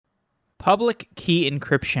Public key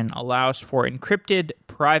encryption allows for encrypted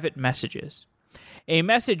private messages. A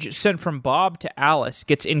message sent from Bob to Alice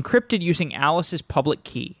gets encrypted using Alice's public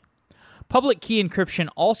key. Public key encryption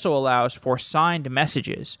also allows for signed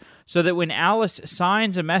messages, so that when Alice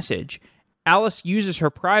signs a message, Alice uses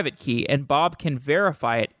her private key and Bob can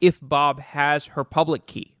verify it if Bob has her public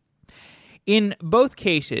key. In both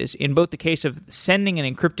cases, in both the case of sending an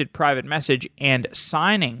encrypted private message and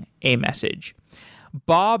signing a message,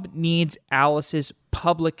 Bob needs Alice's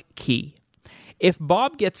public key. If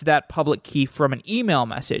Bob gets that public key from an email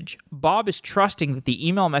message, Bob is trusting that the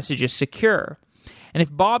email message is secure. And if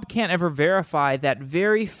Bob can't ever verify that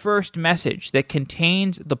very first message that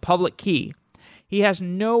contains the public key, he has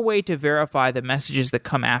no way to verify the messages that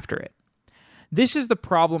come after it. This is the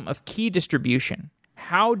problem of key distribution.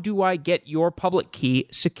 How do I get your public key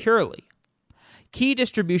securely? Key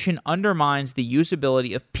distribution undermines the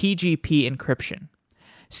usability of PGP encryption.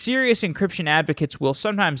 Serious encryption advocates will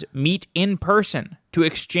sometimes meet in person to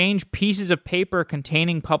exchange pieces of paper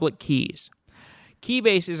containing public keys.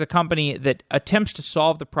 Keybase is a company that attempts to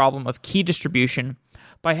solve the problem of key distribution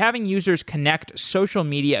by having users connect social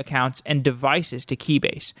media accounts and devices to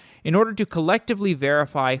Keybase in order to collectively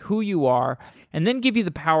verify who you are and then give you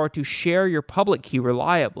the power to share your public key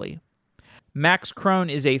reliably. Max Krohn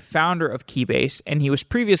is a founder of Keybase, and he was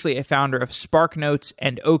previously a founder of SparkNotes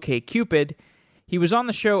and OkCupid. He was on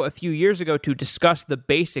the show a few years ago to discuss the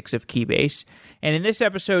basics of Keybase, and in this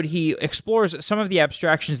episode he explores some of the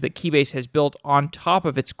abstractions that Keybase has built on top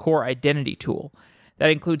of its core identity tool. That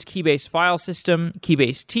includes Keybase File System,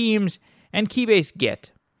 Keybase Teams, and Keybase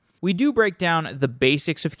Git. We do break down the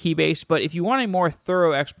basics of Keybase, but if you want a more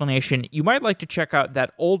thorough explanation, you might like to check out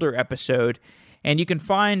that older episode, and you can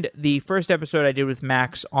find the first episode I did with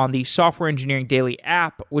Max on the Software Engineering Daily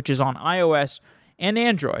app, which is on iOS and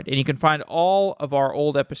Android, and you can find all of our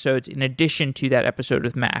old episodes in addition to that episode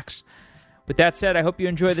with Max. With that said, I hope you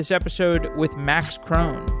enjoy this episode with Max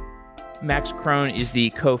Krohn. Max Krohn is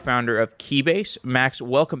the co-founder of Keybase. Max,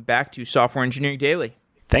 welcome back to Software Engineering Daily.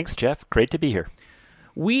 Thanks, Jeff. Great to be here.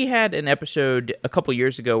 We had an episode a couple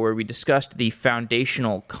years ago where we discussed the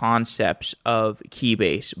foundational concepts of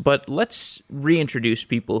Keybase, but let's reintroduce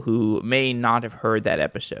people who may not have heard that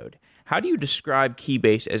episode. How do you describe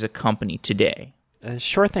Keybase as a company today?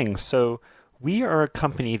 Sure thing. So we are a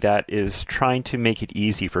company that is trying to make it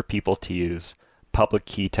easy for people to use public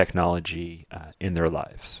key technology in their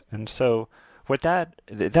lives. And so what that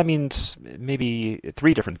means maybe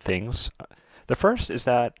three different things. The first is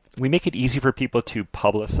that we make it easy for people to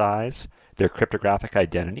publicize their cryptographic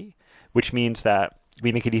identity, which means that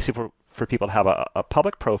we make it easy for people to have a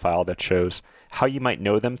public profile that shows how you might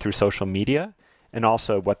know them through social media and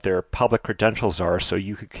also what their public credentials are so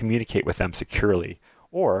you could communicate with them securely,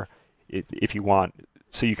 or if you want,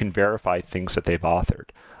 so you can verify things that they've authored.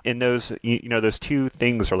 And those, those two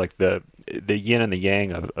things are like the yin and the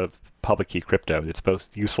yang of public key crypto. It's both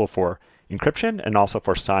useful for encryption and also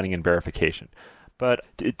for signing and verification. But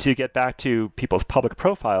to get back to people's public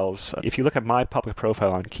profiles, if you look at my public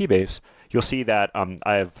profile on Keybase, you'll see that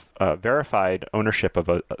I have verified ownership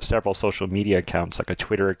of several social media accounts, like a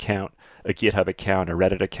Twitter account, a GitHub account, a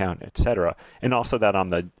Reddit account, etc., and also that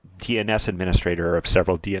I'm the DNS administrator of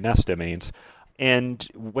several DNS domains. And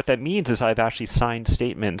what that means is I've actually signed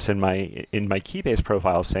statements in my Keybase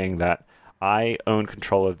profile saying that I own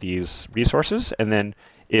control of these resources, and then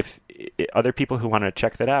if other people who want to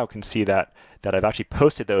check that out can see that I've actually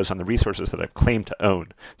posted those on the resources that I've claimed to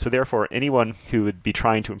own. So therefore, anyone who would be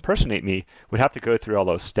trying to impersonate me would have to go through all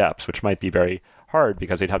those steps, which might be very hard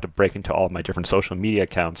because they'd have to break into all of my different social media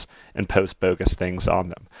accounts and post bogus things on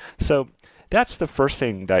them. So that's the first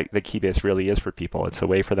thing that Keybase really is for people. It's a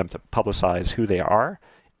way for them to publicize who they are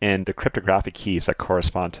and the cryptographic keys that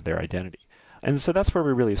correspond to their identity. And so that's where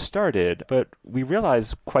we really started, but we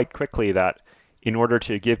realized quite quickly that in order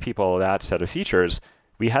to give people that set of features,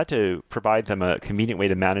 we had to provide them a convenient way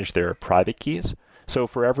to manage their private keys. So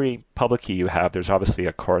for every public key you have, there's obviously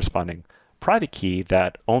a corresponding private key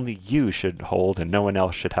that only you should hold and no one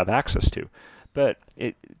else should have access to. But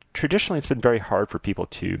traditionally, it's been very hard for people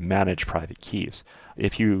to manage private keys.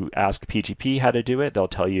 If you ask PGP how to do it, they'll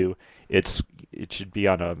tell you it should be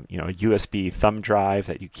on a USB thumb drive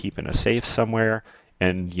that you keep in a safe somewhere.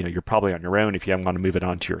 And you're probably on your own if you want to move it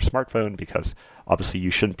onto your smartphone, because obviously you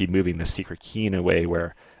shouldn't be moving the secret key in a way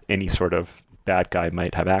where any sort of bad guy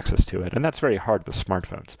might have access to it. And that's very hard with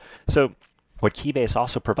smartphones. So what Keybase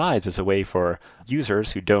also provides is a way for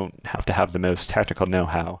users who don't have to have the most technical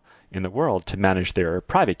know-how in the world to manage their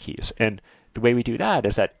private keys. And the way we do that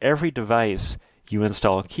is that every device you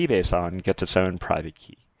install Keybase on gets its own private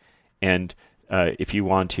key. And if you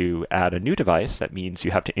want to add a new device, that means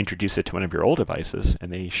you have to introduce it to one of your old devices,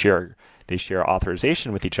 and they share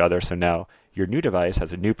authorization with each other. So now your new device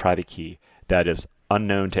has a new private key that is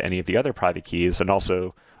unknown to any of the other private keys, and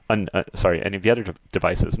also any of the other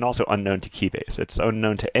devices, and also unknown to Keybase. It's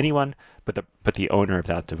unknown to anyone but the owner of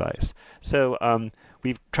that device. So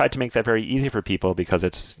we've tried to make that very easy for people because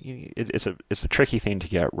it's a tricky thing to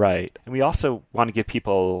get right. And we also want to give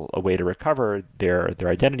people a way to recover their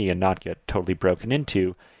identity and not get totally broken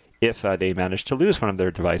into if they manage to lose one of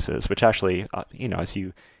their devices, which actually, as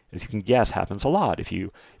you can guess, happens a lot. If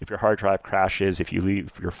your hard drive crashes, if you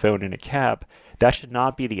leave your phone in a cab, that should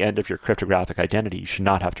not be the end of your cryptographic identity. You should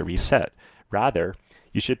not have to reset. Rather,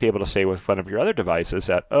 you should be able to say with one of your other devices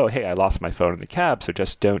that, oh, hey, I lost my phone in the cab, so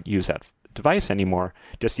just don't use that device anymore.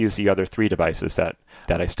 Just use the other 3 devices that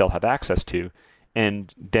I still have access to.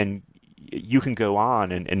 And then you can go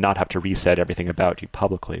on and not have to reset everything about you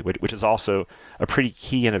publicly, which is also a pretty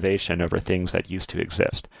key innovation over things that used to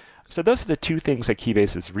exist. So those are the 2 things that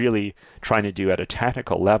Keybase is really trying to do at a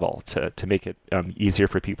technical level to make it easier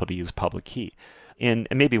for people to use public key. And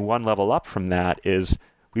maybe one level up from that is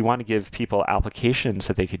we want to give people applications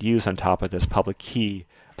that they could use on top of this public key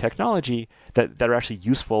technology that are actually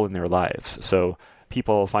useful in their lives. So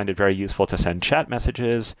people find it very useful to send chat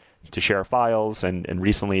messages, to share files, and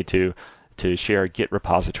recently to share Git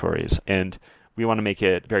repositories. And we want to make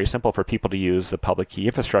it very simple for people to use the public key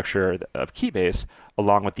infrastructure of Keybase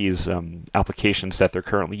along with these applications that they're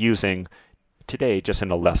currently using today, just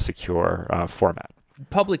in a less secure format.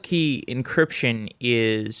 Public key encryption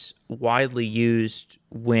is widely used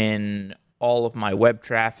when all of my web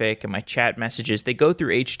traffic and my chat messages, they go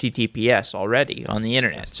through HTTPS already on the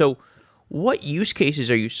internet. Yes. So what use cases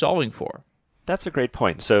are you solving for? That's a great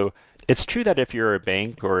point. So it's true that if you're a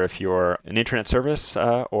bank or if you're an internet service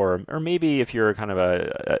or maybe if you're kind of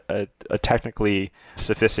a technically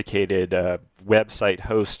sophisticated website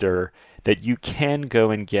hoster, that you can go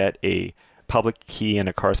and get a public key and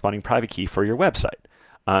a corresponding private key for your website.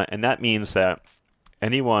 And that means that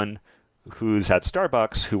anyone who's at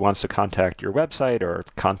Starbucks who wants to contact your website or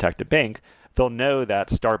contact a bank, they'll know that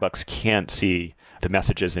Starbucks can't see the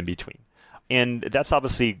messages in between. And that's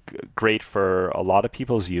obviously great for a lot of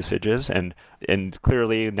people's usages. And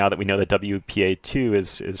clearly, now that we know that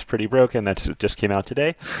WPA2 is pretty broken, that just came out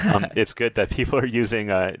today, it's good that people are using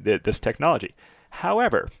this technology.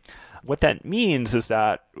 However, what that means is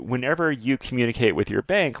that whenever you communicate with your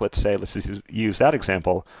bank, let's use that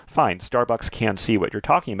example, fine, Starbucks can't see what you're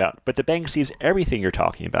talking about, but the bank sees everything you're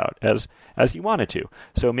talking about as you want it to.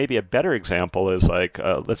 So maybe a better example is like,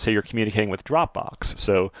 let's say you're communicating with Dropbox.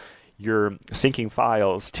 So you're syncing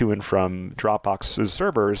files to and from Dropbox's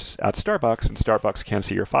servers at Starbucks, and Starbucks can't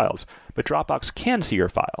see your files. But Dropbox can see your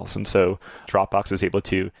files, and so Dropbox is able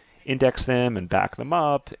to index them and back them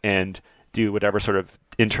up and do whatever sort of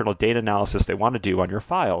internal data analysis they want to do on your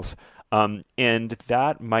files. And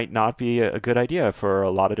that might not be a good idea for a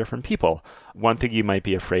lot of different people. One thing you might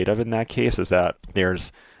be afraid of in that case is that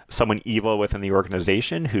there's someone evil within the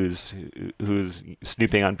organization who's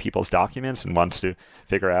snooping on people's documents and wants to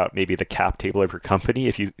figure out maybe the cap table of your company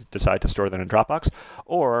if you decide to store that in Dropbox,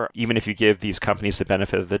 or even if you give these companies the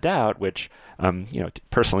benefit of the doubt, which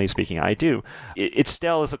personally speaking I do, it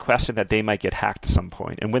still is a question that they might get hacked at some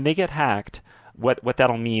point. And when they get hacked, what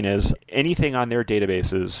that'll mean is anything on their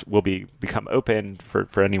databases will become open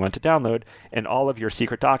for anyone to download, and all of your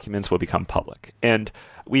secret documents will become public. And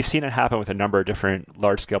we've seen it happen with a number of different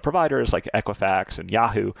large-scale providers like Equifax and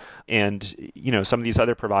Yahoo. And some of these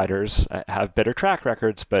other providers have better track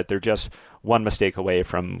records, but they're just one mistake away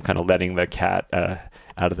from kind of letting the cat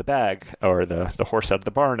out of the bag, or the horse out of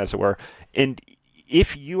the barn, as it were. And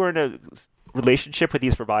if you are in a relationship with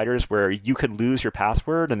these providers where you can lose your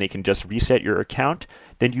password and they can just reset your account,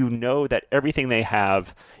 then you know that everything they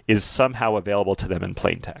have is somehow available to them in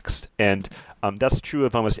plain text. And that's true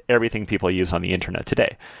of almost everything people use on the internet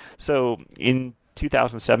today. So in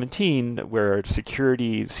 2017, where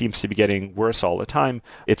security seems to be getting worse all the time,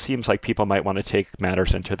 it seems like people might want to take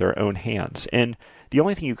matters into their own hands. And the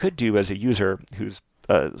only thing you could do as a user who's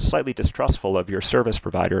slightly distrustful of your service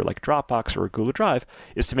provider like Dropbox or Google Drive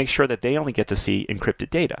is to make sure that they only get to see encrypted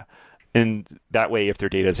data. And that way, if their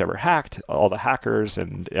data is ever hacked, all the hackers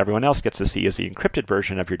and everyone else gets to see is the encrypted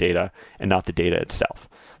version of your data and not the data itself.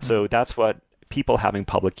 Mm-hmm. So that's what people having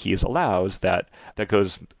public keys allows. That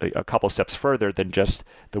goes a couple steps further than just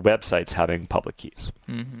the websites having public keys.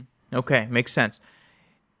 Mm-hmm. Okay, makes sense.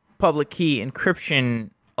 Public key encryption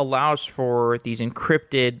allows for these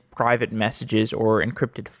encrypted private messages or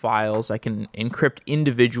encrypted files. I can encrypt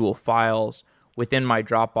individual files within my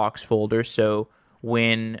Dropbox folder, so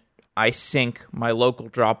when I sync my local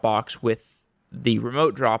Dropbox with the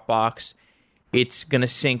remote Dropbox, it's going to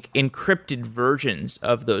sync encrypted versions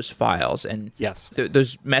of those files. And yes,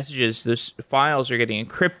 those messages, those files are getting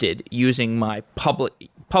encrypted using my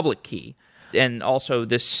public key. And also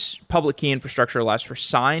this public key infrastructure allows for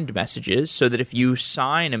signed messages so that if you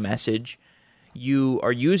sign a message, you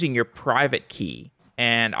are using your private key.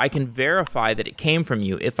 And I can verify that it came from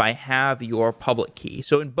you if I have your public key.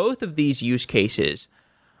 So in both of these use cases,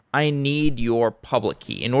 I need your public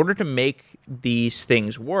key. In order to make these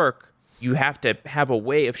things work, you have to have a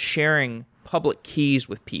way of sharing public keys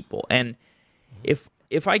with people. And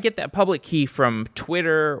if I get that public key from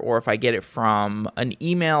Twitter or if I get it from an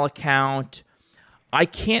email account, I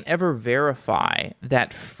can't ever verify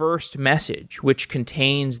that first message which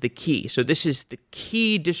contains the key. So this is the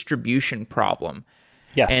key distribution problem.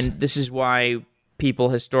 Yes. And this is why people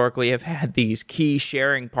historically have had these key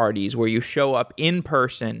sharing parties where you show up in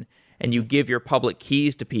person and you give your public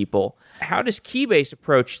keys to people. How does Keybase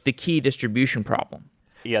approach the key distribution problem?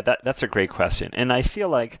 Yeah, that's a great question. And I feel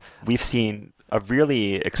like we've seen a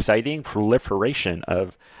really exciting proliferation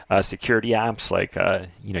of security apps like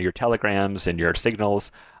your Telegrams and your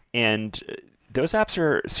Signals. And those apps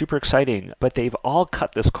are super exciting, but they've all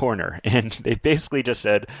cut this corner. And they've basically just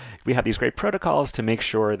said, we have these great protocols to make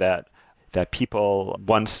sure that people,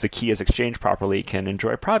 once the key is exchanged properly, can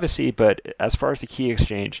enjoy privacy. But as far as the key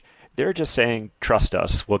exchange, they're just saying, trust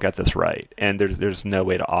us, we'll get this right. And there's no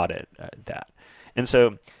way to audit that. And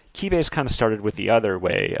so Keybase kind of started with the other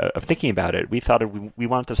way of thinking about it. We thought we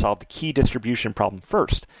wanted to solve the key distribution problem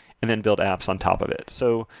first and then build apps on top of it.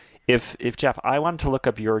 So if Jeff, I wanted to look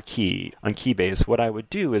up your key on Keybase, what I would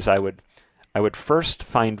do is I would first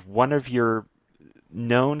find one of your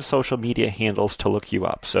known social media handles to look you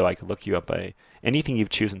up. So I could look you up by anything you've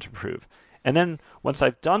chosen to prove. And then once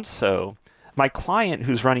I've done so, my client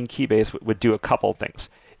who's running Keybase would do a couple things.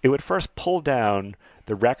 It would first pull down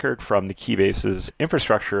the record from the Keybase's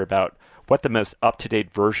infrastructure about what the most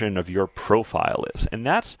up-to-date version of your profile is. And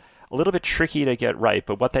that's a little bit tricky to get right,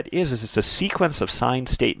 but what that is it's a sequence of signed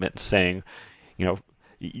statements saying,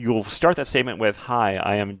 you'll start that statement with, hi,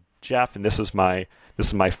 I am Jeff, and this is my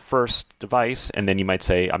first device, and then you might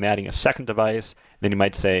say, I'm adding a second device, and then you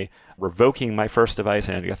might say, revoking my first device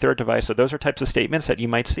and adding a third device. So those are types of statements that you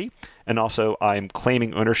might see. And also, I'm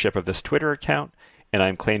claiming ownership of this Twitter account, and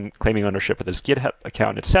I'm claiming ownership of this GitHub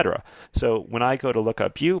account, etc. So when I go to look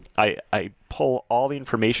up you, I pull all the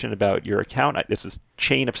information about your account. This is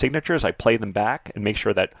chain of signatures. I play them back and make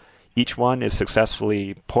sure that each one is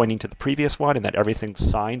successfully pointing to the previous one and that everything's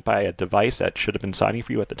signed by a device that should have been signing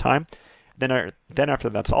for you at the time. Then after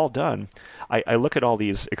that's all done, I look at all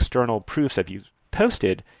these external proofs that you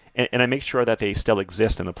posted, and I make sure that they still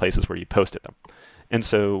exist in the places where you posted them. And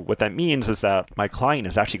so what that means is that my client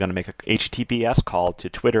is actually going to make a HTTPS call to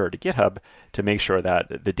Twitter or to GitHub to make sure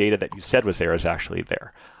that the data that you said was there is actually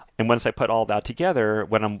there. And once I put all that together,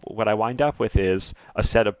 what I wind up with is a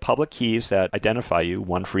set of public keys that identify you,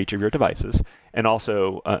 one for each of your devices, and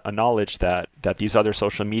also a knowledge that these other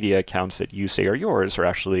social media accounts that you say are yours are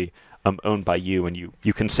actually owned by you, and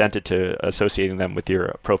you consented to associating them with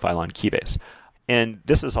your profile on Keybase. And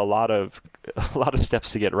this is a lot of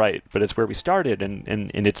steps to get right, but it's where we started,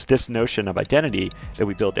 and it's this notion of identity that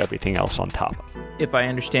we build everything else on top of. If I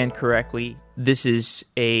understand correctly, this is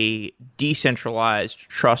a decentralized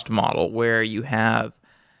trust model where you have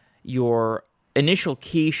your initial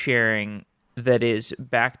key sharing that is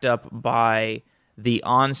backed up by the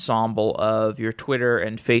ensemble of your Twitter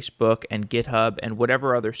and Facebook and GitHub and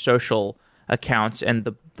whatever other social accounts, and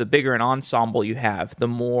the bigger an ensemble you have, the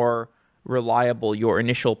more reliable your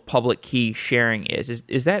initial public key sharing is.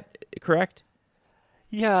 Is that correct?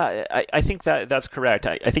 Yeah, I think that's correct.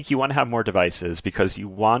 I think you want to have more devices because you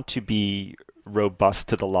want to be robust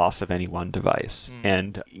to the loss of any one device.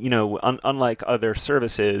 And, unlike other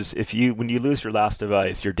services, when you lose your last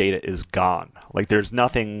device, your data is gone. Like there's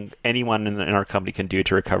nothing anyone in our company can do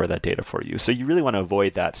to recover that data for you. So you really want to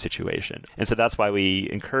avoid that situation. And so that's why we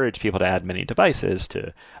encourage people to add many devices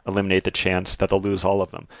to eliminate the chance that they'll lose all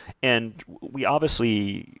of them. And we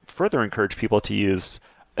obviously further encourage people to use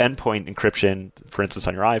endpoint encryption, for instance,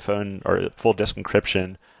 on your iPhone, or full disk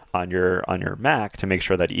encryption on your Mac to make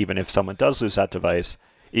sure that even if someone does lose that device,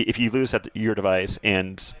 if you lose your device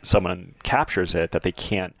and someone captures it, that they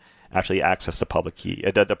can't actually access the public key,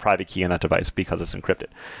 the private key on that device because it's encrypted.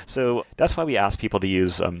 So that's why we ask people to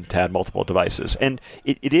use to add multiple devices. And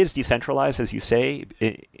it is decentralized, as you say,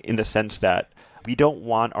 in the sense that we don't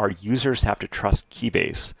want our users to have to trust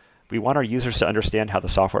Keybase We want our users to understand how the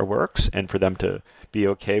software works and for them to be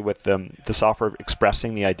okay with the software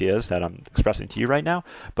expressing the ideas that I'm expressing to you right now.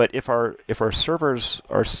 But if our servers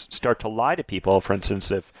start to lie to people, for instance,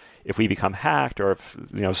 if we become hacked, or if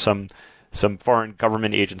some foreign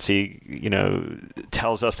government agency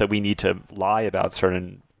tells us that we need to lie about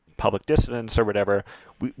certain public dissidents or whatever,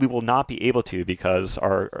 we will not be able to, because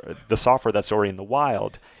the software that's already in the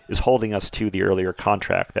wild is holding us to the earlier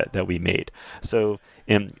contract that we made. So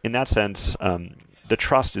in that sense, the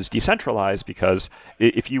trust is decentralized, because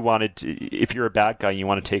if you're a bad guy and you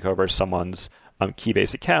want to take over someone's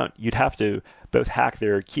Keybase account, you'd have to both hack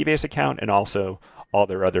their Keybase account and also all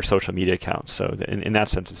their other social media accounts. So in that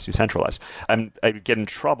sense, it's decentralized. I get in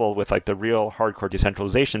trouble with like the real hardcore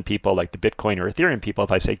decentralization people, like the Bitcoin or Ethereum people,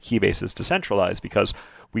 if I say Keybase is decentralized, because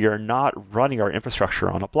we are not running our infrastructure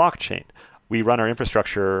on a blockchain. We run our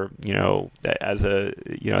infrastructure, as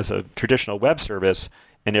a traditional web service,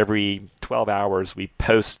 and every 12 hours we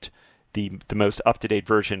post the most up-to-date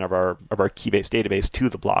version of our Keybase database to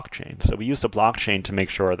the blockchain. So we use the blockchain to make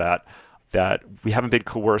sure that we haven't been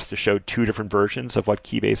coerced to show two different versions of what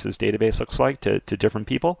Keybase's database looks like to different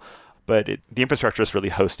people. But the infrastructure is really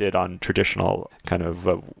hosted on traditional kind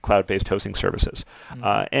of cloud-based hosting services.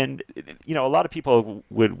 Mm-hmm. And a lot of people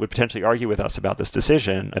would potentially argue with us about this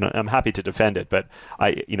decision, and I'm happy to defend it. But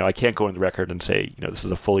I can't go on the record and say this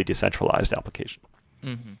is a fully decentralized application.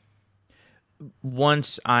 Mm-hmm.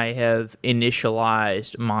 Once I have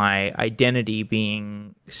initialized my identity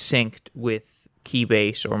being synced with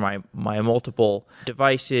Keybase, or my multiple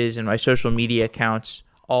devices and my social media accounts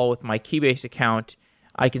all with my Keybase account,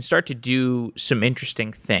 I can start to do some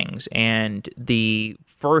interesting things. And the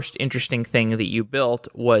first interesting thing that you built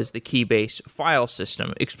was the Keybase file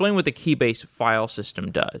system. Explain what the Keybase file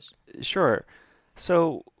system does. Sure.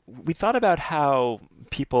 So we thought about how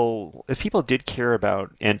if people did care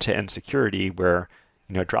about end-to-end security, where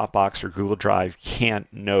Dropbox or Google Drive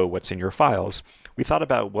can't know what's in your files, we thought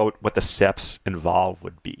about what the steps involved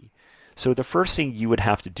would be. So the first thing you would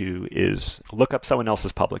have to do is look up someone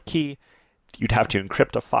else's public key. You'd have to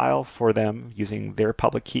encrypt a file for them using their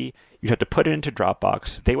public key. You'd have to put it into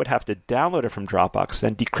Dropbox. They would have to download it from Dropbox,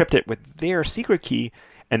 then decrypt it with their secret key,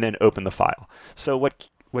 and then open the file. So what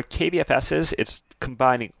KBFS is, it's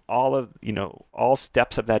combining all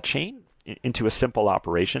steps of that chain into a simple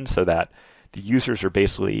operation, so that the users are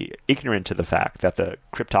basically ignorant to the fact that the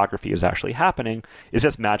cryptography is actually happening, is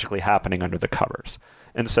just magically happening under the covers.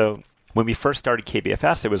 And so when we first started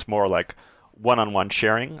KBFS, it was more like one-on-one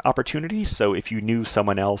sharing opportunities. So if you knew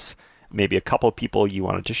someone else, maybe a couple of people you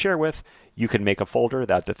wanted to share with, you could make a folder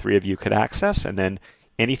that the three of you could access, and then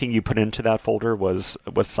anything you put into that folder was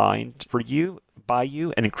signed by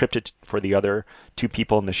you and encrypted for the other two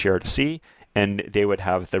people in the share to see, and they would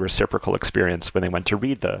have the reciprocal experience when they went to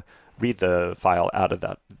read the file out of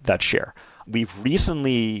that share. We've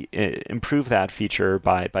recently improved that feature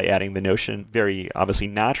by adding the notion, very obviously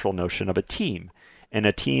natural notion, of a team. And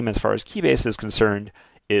a team, as far as Keybase is concerned,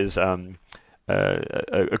 is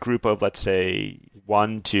a group of, let's say,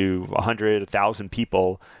 1 to 100, 1,000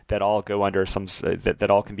 people that all go under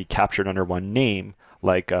that all can be captured under one name.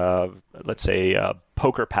 Like, let's say,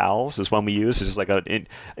 Poker Pals is one we use. It's just like an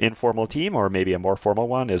informal team, or maybe a more formal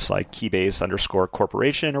one is like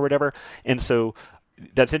Keybase_Corporation or whatever. And so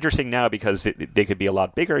that's interesting now, because they could be a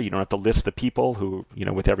lot bigger. You don't have to list the people who,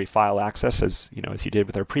 with every file access, as you did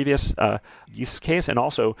with our previous use case. And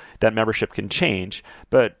also that membership can change.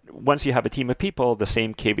 But once you have a team of people, the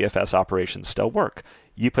same KBFS operations still work.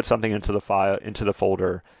 You put something into the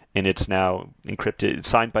folder, and it's now encrypted,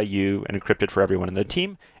 signed by you, and encrypted for everyone in the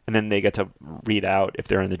team. And then they get to read out if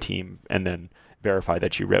they're in the team, and then verify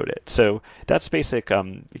that you wrote it. So that's basic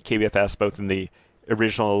KBFS, both in the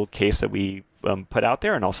original case that we put out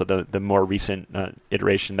there, and also the more recent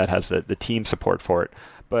iteration that has the team support for it.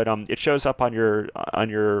 But it shows up on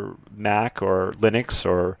your Mac or Linux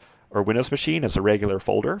or Windows machine as a regular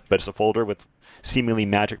folder, but it's a folder with seemingly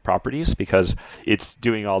magic properties, because it's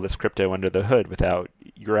doing all this crypto under the hood without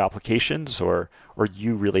your applications or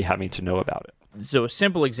you really having to know about it. So a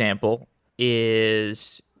simple example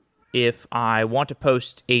is if I want to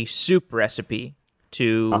post a soup recipe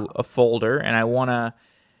to a folder and I want to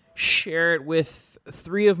share it with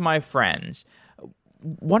 3 of my friends,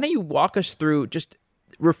 why don't you walk us through, just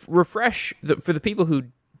refresh for the people who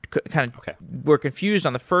kind of were confused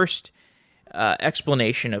on the first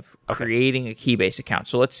explanation of creating a Keybase account.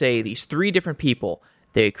 So let's say these 3 different people,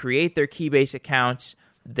 they create their Keybase accounts,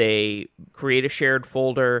 they create a shared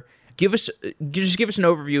folder. Give us an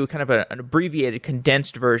overview, kind of an abbreviated,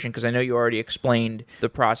 condensed version, because I know you already explained the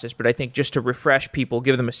process, but I think just to refresh people,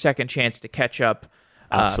 give them a second chance to catch up.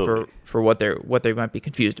 Absolutely. for what they might be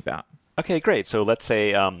confused about. Okay, great. So let's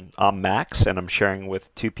say I'm Max and I'm sharing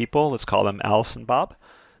with two people. Let's call them Alice and Bob.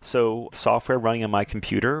 So software running on my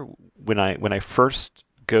computer, when I first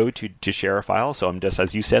go to share a file, so I'm just,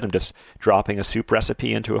 as you said, I'm just dropping a soup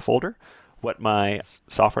recipe into a folder. What my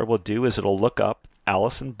software will do is it'll look up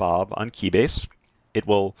Alice and Bob on Keybase. It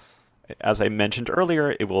will, as I mentioned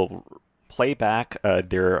earlier, it will play back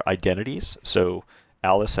their identities. So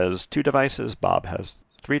Alice has 2 devices, Bob has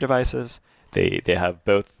 3 devices. They have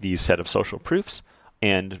both these set of social proofs.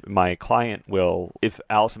 And my client will, if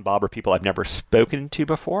Alice and Bob are people I've never spoken to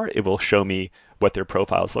before, it will show me what their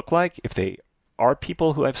profiles look like. If they are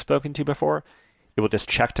people who I've spoken to before, it will just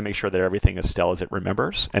check to make sure that everything is still as it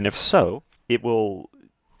remembers. And if so, it will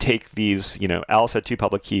take these, Alice had 2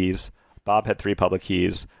 public keys, Bob had 3 public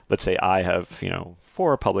keys. Let's say I have,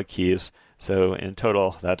 4 public keys. So in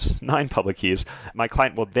total, that's 9 public keys. My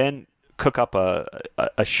client will then cook up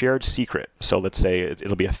a shared secret. So let's say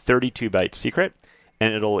it'll be a 32-byte secret,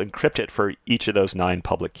 and it'll encrypt it for each of those 9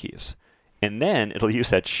 public keys. And then it'll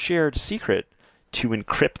use that shared secret to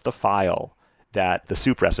encrypt the file, the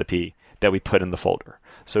soup recipe that we put in the folder.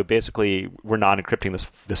 So basically, we're not encrypting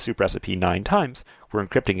the soup recipe 9 times. We're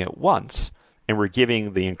encrypting it once, and we're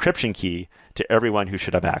giving the encryption key to everyone who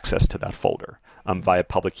should have access to that folder via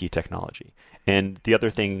public key technology. And the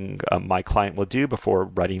other thing my client will do before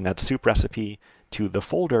writing that soup recipe to the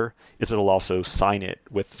folder is it'll also sign it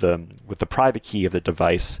with the private key of the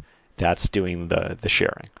device that's doing the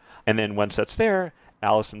sharing. And then once that's there,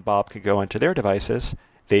 Alice and Bob can go into their devices.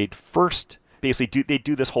 They'd first basically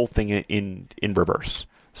do this whole thing in reverse.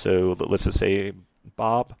 So let's just say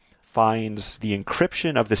Bob finds the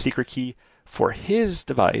encryption of the secret key for his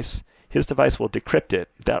device. His device will decrypt it.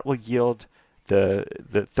 That will yield the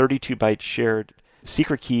 32-byte shared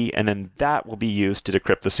secret key, and then that will be used to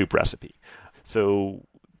decrypt the soup recipe. So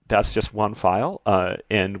that's just one file,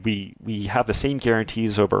 and we have the same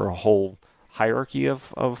guarantees over a whole hierarchy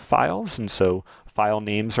of files, and so file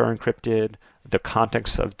names are encrypted, the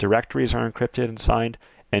contents of directories are encrypted and signed,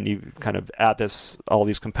 and you kind of add all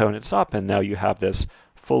these components up, and now you have this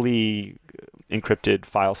fully encrypted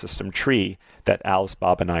file system tree that Alice,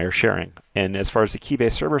 Bob, and I are sharing. And as far as the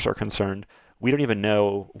Keybase servers are concerned, we don't even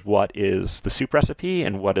know what is the soup recipe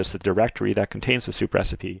and what is the directory that contains the soup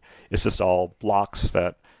recipe. It's just all blocks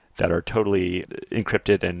that are totally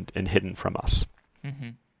encrypted and hidden from us. Mm-hmm.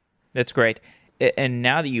 That's great. And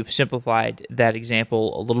now that you've simplified that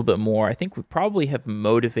example a little bit more, I think we probably have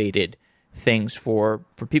motivated things for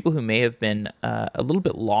people who may have been a little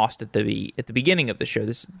bit lost at the beginning of the show.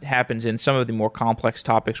 This happens in some of the more complex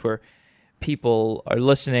topics where people are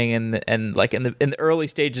listening and like in the early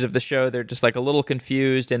stages of the show, they're just like a little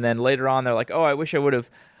confused, and then later on they're like, oh, I wish I would have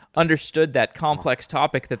understood that complex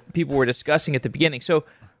topic that people were discussing at the beginning. So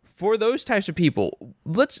for those types of people,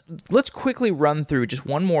 let's quickly run through just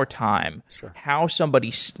one more time how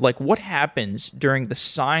somebody, like what happens during the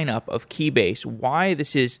sign up of Keybase, why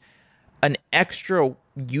this is an extra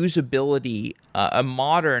usability,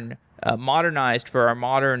 modernized for our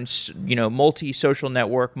modern, multi-social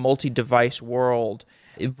network, multi-device world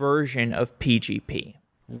version of PGP.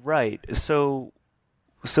 Right. So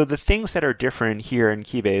the things that are different here in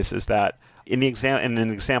Keybase is that in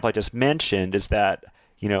an example I just mentioned is that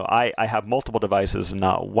I have multiple devices and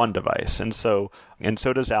not one device, and so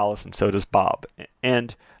does Alice, and so does Bob.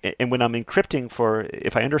 And when I'm encrypting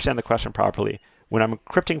if I understand the question properly, when I'm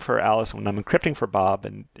encrypting for Alice, when I'm encrypting for Bob,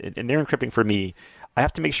 and they're encrypting for me, I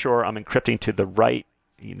have to make sure I'm encrypting to the right,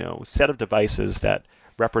 set of devices that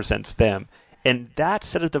represents them. And that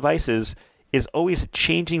set of devices is always a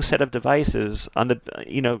changing set of devices on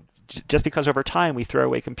the, just because over time we throw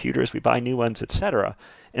away computers, we buy new ones, etc.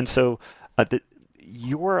 And so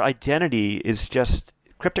your identity is just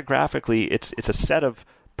cryptographically, it's a set of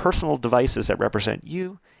personal devices that represent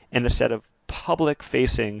you and a set of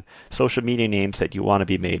public-facing social media names that you want to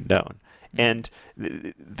be made known. And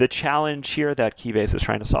the challenge here that Keybase is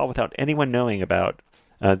trying to solve without anyone knowing about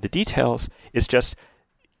the details is just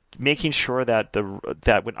making sure that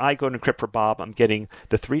when I go to encrypt for Bob, I'm getting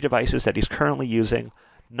the 3 devices that he's currently using,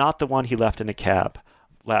 not the one he left in a cab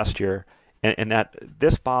last year, and that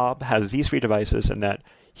this Bob has these 3 devices, and that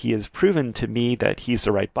he has proven to me that he's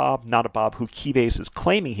the right Bob, not a Bob who Keybase is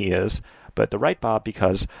claiming he is, but the right Bob,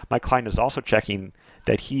 because my client is also checking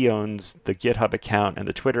that he owns the GitHub account and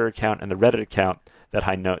the Twitter account and the Reddit account that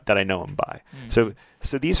I know him by. Mm-hmm.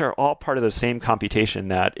 So these are all part of the same computation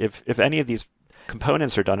that if any of these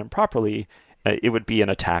components are done improperly, it would be an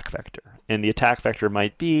attack vector. And the attack vector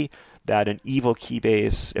might be that an evil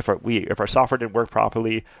Keybase, if our software didn't work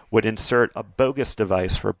properly, would insert a bogus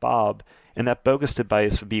device for Bob and that bogus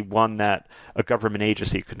device would be one that a government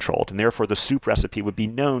agency controlled, and therefore the soup recipe would be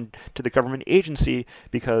known to the government agency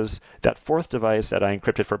because that fourth device that I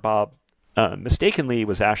encrypted for Bob mistakenly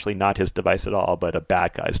was actually not his device at all, but a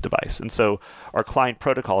bad guy's device. And so our client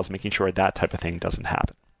protocol is making sure that type of thing doesn't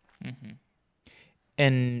happen. Mm-hmm.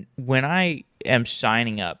 And when I am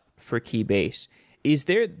signing up for Keybase,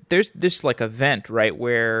 there's this like event, right,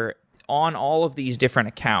 where on all of these different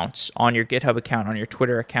accounts, on your GitHub account, on your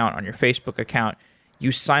Twitter account, on your Facebook account,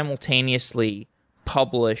 you simultaneously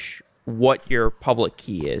publish what your public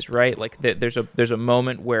key is, right? Like there's a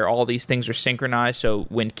moment where all these things are synchronized. So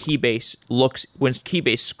when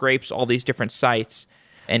Keybase scrapes all these different sites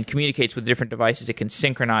and communicates with different devices, it can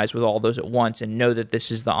synchronize with all those at once and know that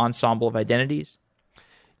this is the ensemble of identities.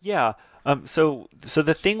 Yeah. So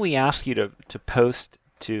the thing we ask you to post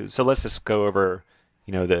to, so let's just go over,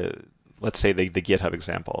 let's say the GitHub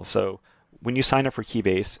example. So when you sign up for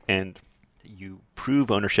Keybase and you prove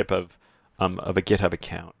ownership of a GitHub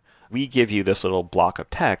account, we give you this little block of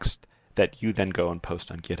text that you then go and post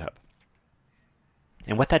on GitHub.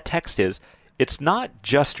 And what that text is, it's not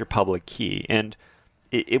just your public key. And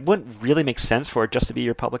it wouldn't really make sense for it just to be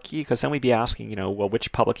your public key, because then we'd be asking, well,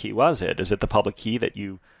 which public key was it? Is it the public key that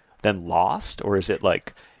you then lost? Or is it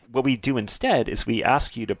like, what we do instead is we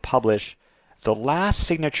ask you to publish the last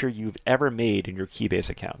signature you've ever made in your Keybase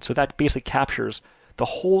account. So that basically captures the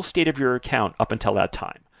whole state of your account up until that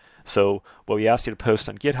time. So what we ask you to post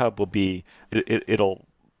on GitHub will be, it'll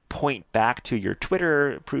point back to your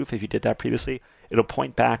Twitter proof if you did that previously. It'll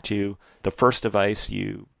point back to the first device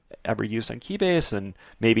you ever used on Keybase, and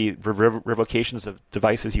maybe revocations of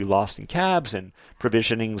devices you lost in cabs, and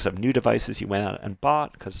provisionings of new devices you went out and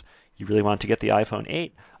bought because you really wanted to get the iPhone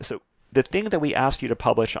 8. So the thing that we asked you to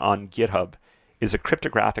publish on GitHub is a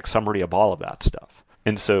cryptographic summary of all of that stuff.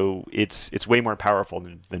 And so it's way more powerful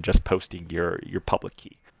than just posting your public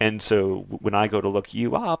key. And so when I go to look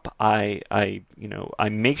you up, I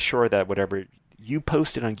make sure that whatever you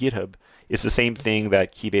posted on GitHub is the same thing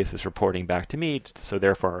that Keybase is reporting back to me. So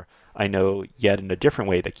therefore, I know yet in a different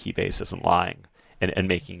way that Keybase isn't lying and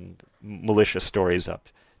making malicious stories up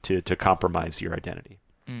to compromise your identity.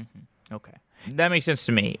 Mm-hmm. Okay. That makes sense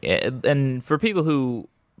to me. And for people who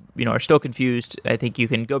are still confused, I think you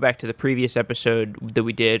can go back to the previous episode that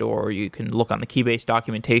we did, or you can look on the Keybase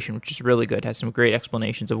documentation, which is really good. It has some great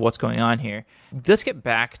explanations of what's going on here. Let's get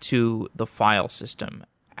back to the file system.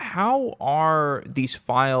 How are these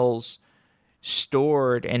files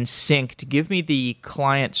stored and synced? Give me the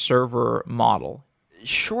client-server model.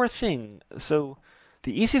 Sure thing. So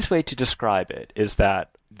the easiest way to describe it is that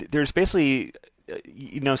there's basically...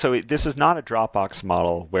 so this is not a Dropbox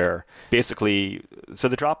model where basically, so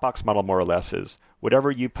the Dropbox model more or less is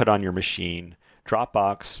whatever you put on your machine,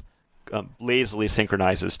 Dropbox lazily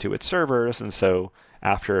synchronizes to its servers. And so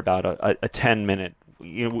after about a 10-minute,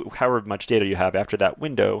 however much data you have after that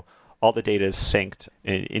window, all the data is synced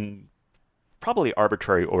in probably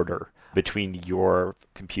arbitrary order between your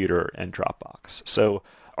computer and Dropbox. So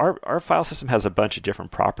our file system has a bunch of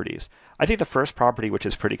different properties. I think the first property, which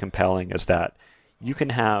is pretty compelling, is that you can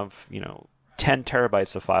have, 10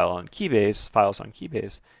 terabytes of files on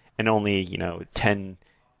Keybase, and only, 10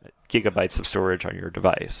 gigabytes of storage on your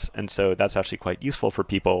device. And so that's actually quite useful for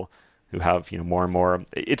people who have, more and more.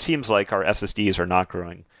 It seems like our SSDs are not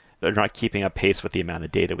growing. They're not keeping up pace with the amount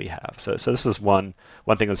of data we have. So this is one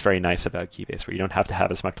thing that's very nice about Keybase, where you don't have to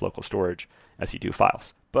have as much local storage as you do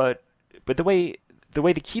files. But the way the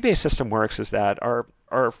Keybase system works is that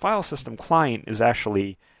our file system client is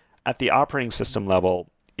actually at the operating system level.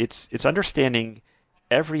 It's understanding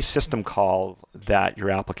every system call that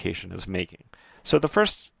your application is making. So the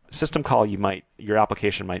first system call your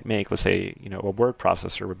application might make, let's say, a word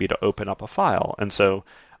processor, would be to open up a file. And so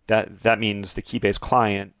that means the Keybase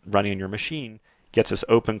client running on your machine gets this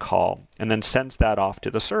open call and then sends that off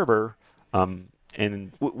to the server. The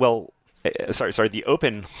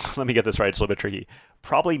open, let me get this right, it's a little bit tricky,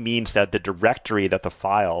 probably means that the directory that the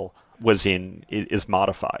file was in is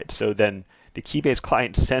modified. So then the Keybase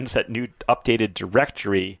client sends that new updated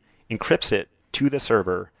directory, encrypts it to the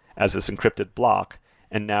server as this encrypted block,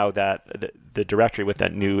 and now that the directory with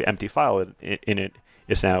that new empty file in it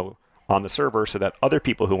is now on the server, so that other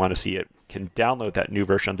people who want to see it can download that new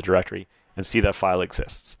version of the directory and see that file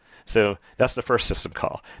exists. So that's the first system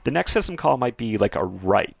call. The next system call might be like a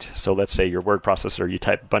write. So let's say your word processor, you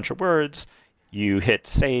type a bunch of words, you hit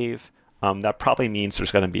save. That probably means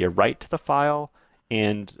there's going to be a write to the file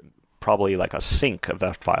and probably like a sync of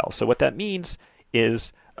that file. So what that means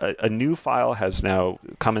is a new file has now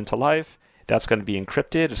come into life. That's going to be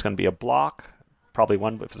encrypted. It's going to be a block. probably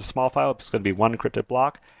one, if it's a small file, it's going to be one encrypted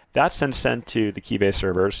block. That's then sent to the Keybase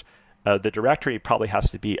servers. The directory probably has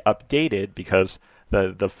to be updated because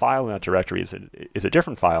the file in that directory is a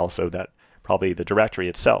different file, so that probably the directory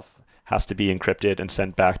itself has to be encrypted and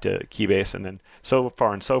sent back to Keybase, and then so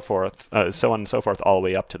on and so forth, all the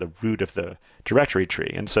way up to the root of the directory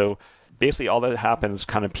tree. And so basically all that happens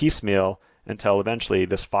kind of piecemeal until eventually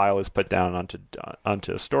this file is put down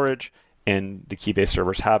onto storage, and the Keybase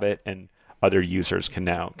servers have it, and other users can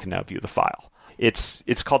now view the file.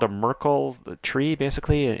 It's called a Merkle tree,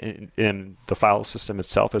 basically, and the file system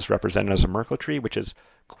itself is represented as a Merkle tree, which is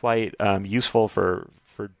quite useful for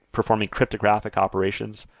performing cryptographic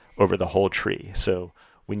operations over the whole tree. So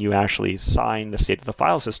when you actually sign the state of the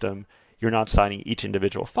file system, you're not signing each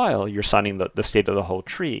individual file, you're signing the state of the whole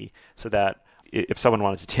tree, so that if someone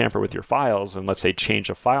wanted to tamper with your files and, let's say, change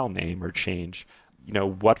a file name or change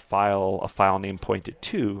what file a file name pointed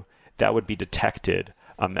to, that would be detected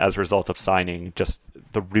as a result of signing just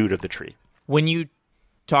the root of the tree. When you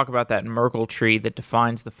talk about that Merkle tree that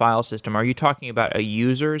defines the file system, are you talking about a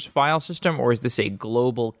user's file system, or is this a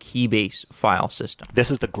global Keybase file system?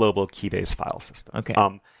 This is the global Keybase file system. Okay.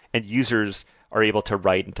 And users are able to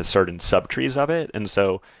write into certain subtrees of it. And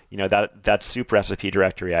so, that soup recipe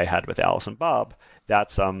directory I had with Alice and Bob,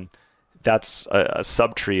 that's a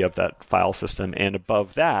subtree of that file system. And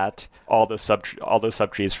above that, all those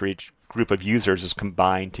subtrees for each group of users is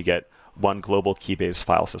combined to get one global Keybase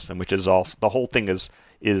file system, which is also, the whole thing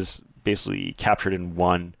is basically captured in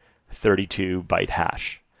one 32-byte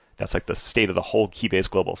hash. That's like the state of the whole Keybase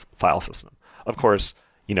global file system. Of course,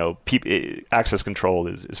 access control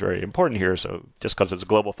is very important here. So just because it's a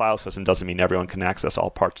global file system doesn't mean everyone can access all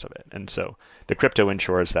parts of it. And so the crypto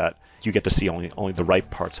ensures that you get to see only the right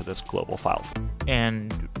parts of this global file system.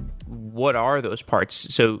 And what are those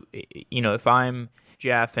parts? So, if I'm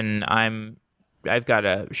Jeff and I've got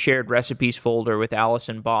a shared recipes folder with Alice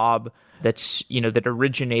and Bob that's, that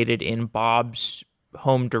originated in Bob's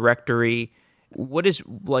home directory. What is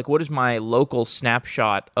my local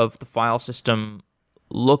snapshot of the file system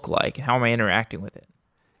look like? How am I interacting with it?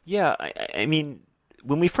 Yeah, I mean,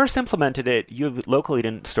 when we first implemented it, you locally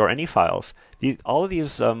didn't store any files. All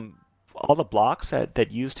the blocks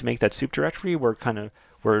that used to make that soup directory were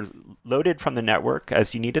loaded from the network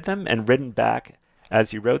as you needed them and written back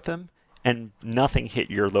as you wrote them, and nothing hit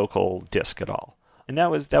your local disk at all. And that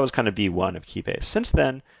was kind of V1 of Keybase. Since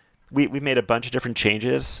then, we made a bunch of different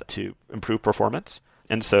changes to improve performance.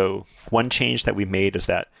 And so one change that we made is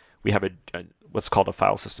that we have what's called a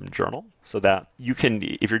file system journal, so that you can,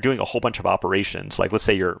 if you're doing a whole bunch of operations, like let's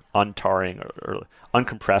say you're untarring or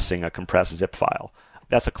uncompressing a compressed zip file,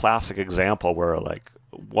 that's a classic example where like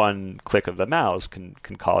one click of the mouse can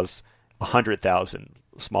cause 100,000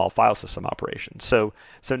 small file system operations. So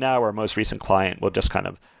now our most recent client will just kind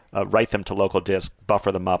of write them to local disk,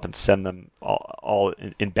 buffer them up, and send them all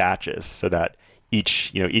in batches, so that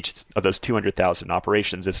each of those 200,000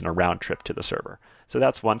 operations isn't a round trip to the server. So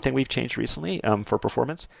that's one thing we've changed recently for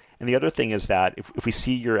performance. And the other thing is that if we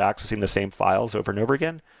see you're accessing the same files over and over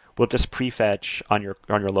again, we'll just prefetch on your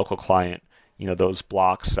local client, those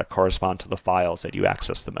blocks that correspond to the files that you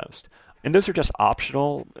access the most. And those are just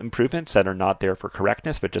optional improvements that are not there for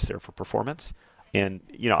correctness, but just there for performance. And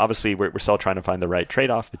obviously we're still trying to find the right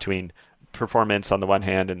trade-off between performance on the one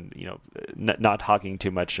hand and not hogging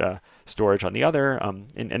too much storage on the other.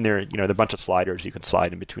 And there there are a bunch of sliders you can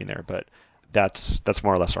slide in between there, but that's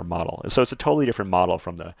more or less our model. So it's a totally different model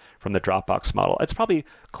from the Dropbox model. It's probably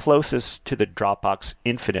closest to the Dropbox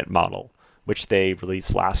Infinite model, which they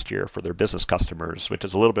released last year for their business customers, which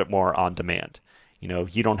is a little bit more on demand.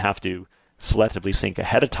 You don't have to selectively sync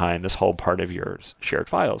ahead of time this whole part of your shared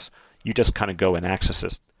files. You just kind of go and access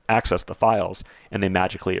the files, and they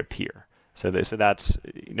magically appear. So that's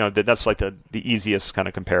that's like the easiest kind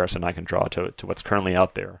of comparison I can draw to what's currently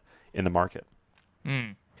out there in the market.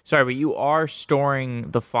 Sorry, but you are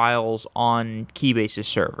storing the files on Keybase's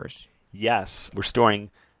servers. Yes, we're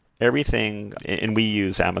storing everything, and we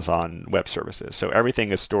use Amazon Web Services. So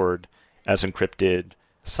everything is stored as encrypted,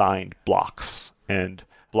 signed blocks. And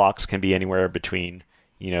blocks can be anywhere between,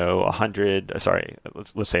 100,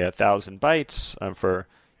 let's say 1,000 bytes for,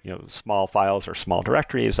 small files or small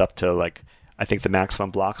directories, up to I think the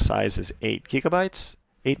maximum block size is 8 megabytes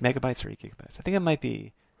or 8 gigabytes. I think it might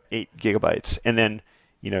be 8 gigabytes. And then,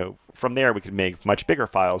 from there we could make much bigger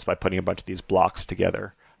files by putting a bunch of these blocks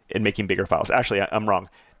together and making bigger files. Actually, I'm wrong.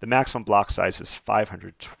 The maximum block size is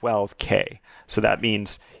 512K. So that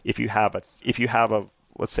means if you have a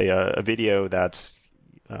let's say a video that's,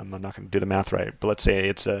 I'm not going to do the math right, but let's say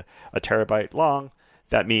it's a terabyte long,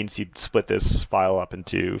 that means you'd split this file up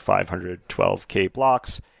into 512K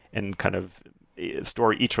blocks and kind of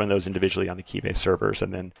store each one of those individually on the Keybase servers.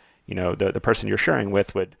 And then, the person you're sharing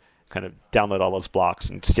with would kind of download all those blocks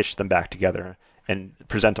and stitch them back together and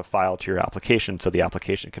present a file to your application so the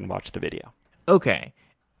application can watch the video. Okay.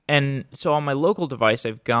 And so on my local device,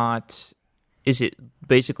 I've got, is it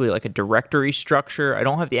basically like a directory structure? I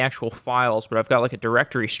don't have the actual files, but I've got like a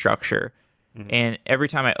directory structure. Mm-hmm. And every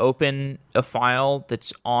time I open a file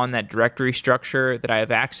that's on that directory structure that I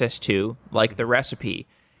have access to, like the recipe,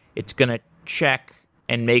 it's going to check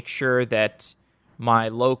and make sure that my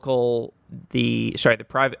the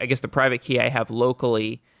private key I have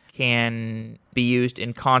locally can be used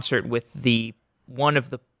in concert with the one of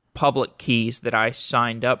the public keys that I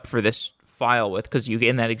signed up for this file with. Because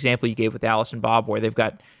in that example you gave with Alice and Bob, where they've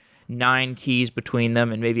got 9 keys between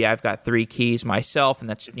them, and maybe I've got 3 keys myself, and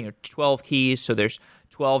that's 12 keys. So there's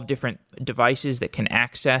 12 different devices that can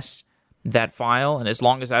access that file, and as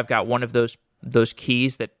long as I've got one of those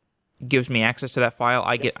keys that gives me access to that file,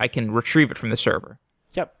 I can retrieve it from the server.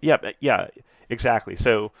 Yeah, exactly.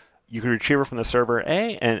 So you can retrieve it from the server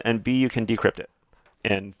A, and B, you can decrypt it.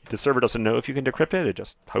 And the server doesn't know if you can decrypt it. It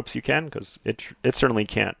just hopes you can, because it certainly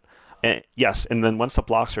can't. And yes, and then once the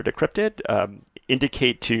blocks are decrypted,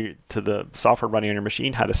 indicate to the software running on your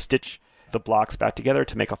machine how to stitch the blocks back together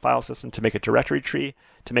to make a file system, to make a directory tree,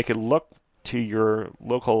 to make it look to your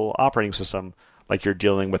local operating system like you're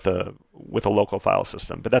dealing with a local file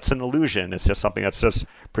system. But that's an illusion. It's just something that's just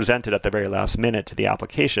presented at the very last minute to the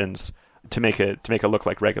applications to make it look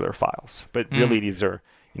like regular files. But really, these are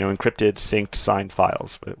encrypted, synced, signed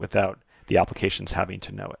files without the applications having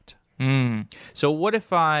to know it. So what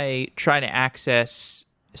if I try to access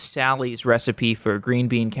Sally's recipe for green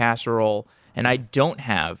bean casserole and I don't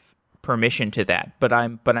have permission to that, but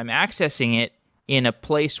I'm accessing it in a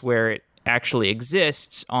place where it actually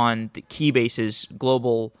exists on the Keybase's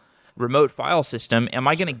global remote file system? Am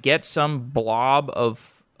I going to get some blob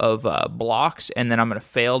of blocks, and then I'm going to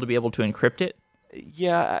fail to be able to encrypt it?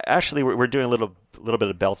 Yeah, actually, we're doing a little bit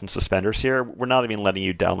of belt and suspenders here. We're not even letting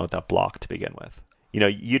you download that block to begin with.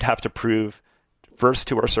 You'd have to prove first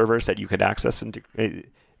to our servers that you could access and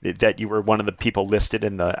that you were one of the people listed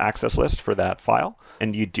in the access list for that file,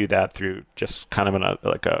 and you'd do that through just kind of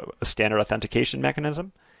a standard authentication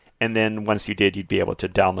mechanism. And then once you did, you'd be able to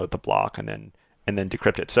download the block and then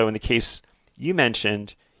decrypt it. So in the case you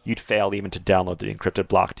mentioned, you'd fail even to download the encrypted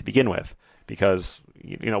block to begin with, because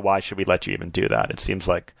why should we let you even do that? It seems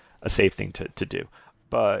like a safe thing to do.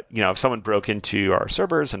 But if someone broke into our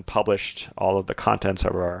servers and published all of the contents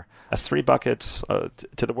of our S3 buckets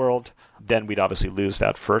to the world, then we'd obviously lose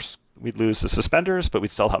that first. We'd lose the suspenders, but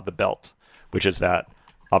we'd still have the belt, which is that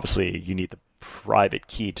obviously you need the private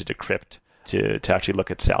key to decrypt to actually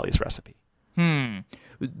look at Sally's recipe.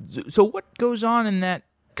 So what goes on in that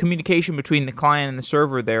communication between the client and the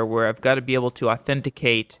server there, where I've got to be able to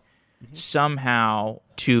authenticate somehow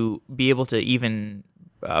to be able to even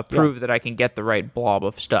prove that I can get the right blob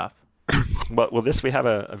of stuff? Well, this we have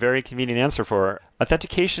a very convenient answer for.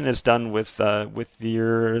 Authentication is done with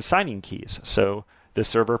your signing keys. So the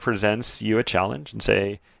server presents you a challenge and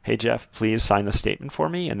say, "Hey Jeff, please sign the statement for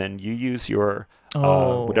me," and then you use your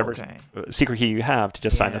whatever secret key you have to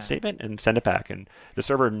just sign that statement and send it back. And the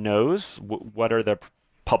server knows what are the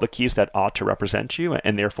public keys that ought to represent you,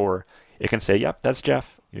 and therefore it can say, "Yep, that's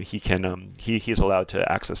Jeff. He can he's allowed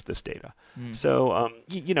to access this data." So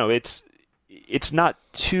it's not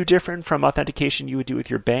too different from authentication you would do with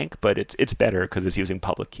your bank, but it's better because it's using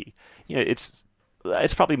public key. It's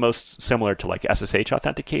probably most similar to like SSH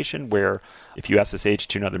authentication, where if you SSH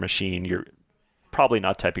to another machine, you're probably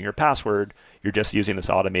not typing your password. You're just using this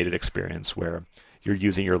automated experience where you're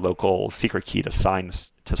using your local secret key to sign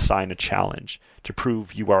a challenge to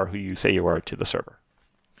prove you are who you say you are to the server.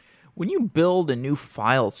 When you build a new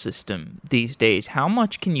file system these days, how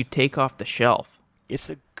much can you take off the shelf? It's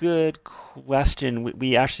a good question.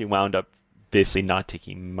 We actually wound up basically not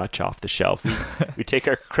taking much off the shelf. We take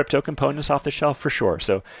our crypto components off the shelf for sure.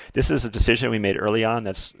 So this is a decision we made early on.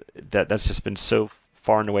 That's just been so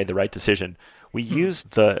far and away the right decision. We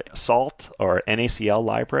used the SALT or NaCl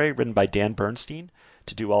library written by Dan Bernstein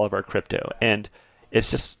to do all of our crypto, and it's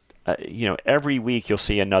just every week you'll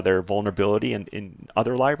see another vulnerability in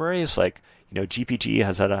other libraries. Like GPG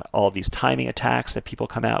has had all of these timing attacks that people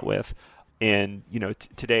come out with. And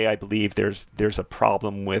today I believe there's a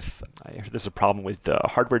problem with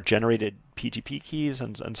hardware generated PGP keys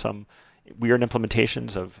and some weird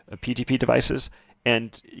implementations of PGP devices.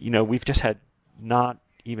 And we've just had not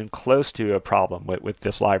even close to a problem with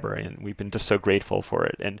this library, and we've been just so grateful for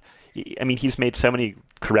it. And I mean, he's made so many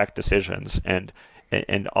correct decisions, and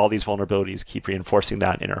and all these vulnerabilities keep reinforcing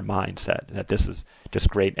that in our minds that this is just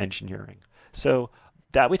great engineering. So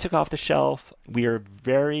that we took off the shelf. We are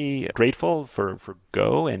very grateful for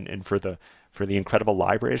Go and for the incredible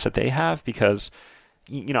libraries that they have, because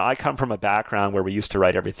I come from a background where we used to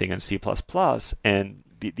write everything in C++, and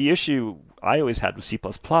the issue I always had with C++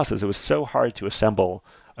 is it was so hard to assemble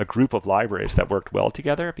a group of libraries that worked well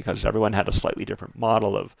together, because everyone had a slightly different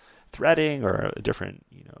model of threading or a different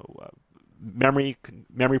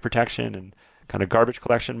memory protection and kind of garbage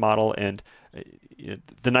collection model. And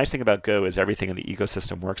the nice thing about Go is everything in the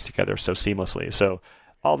ecosystem works together so seamlessly. So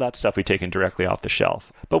all that stuff we've taken directly off the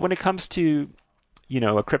shelf. But when it comes to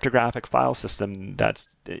a cryptographic file system that's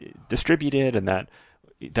distributed and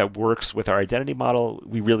that works with our identity model,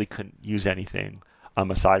 we really couldn't use anything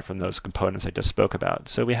aside from those components I just spoke about.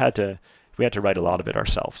 So we had to write a lot of it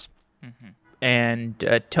ourselves. Mm-hmm.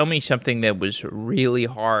 And tell me something that was really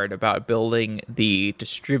hard about building the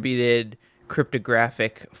distributed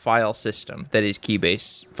cryptographic file system that is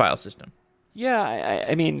Keybase file system. Yeah,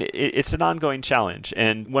 I mean, it's an ongoing challenge.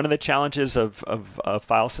 And one of the challenges of a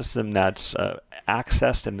file system that's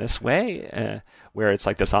accessed in this way, where it's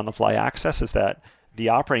like this on-the-fly access, is that the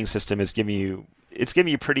operating system is giving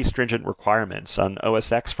you pretty stringent requirements. On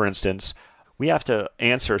OS X, for instance, we have to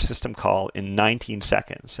answer a system call in 19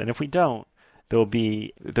 seconds. And if we don't, there'll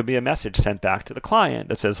be a message sent back to the client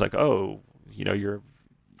that says like, oh, your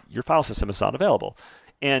file system is not available.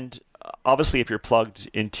 And obviously, if you're plugged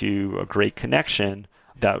into a great connection,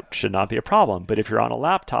 that should not be a problem. But if you're on a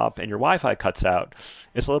laptop and your Wi-Fi cuts out,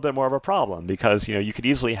 it's a little bit more of a problem, because you could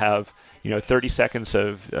easily have 30 seconds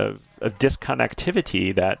of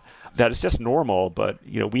disconnectivity that is just normal, but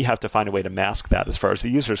we have to find a way to mask that as far as the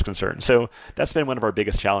user is concerned. So that's been one of our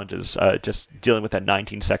biggest challenges, just dealing with that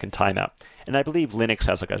 19-second timeout. And I believe Linux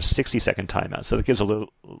has like a 60-second timeout, so that gives a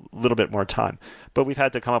little bit more time. But we've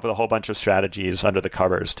had to come up with a whole bunch of strategies under the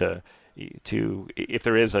covers to if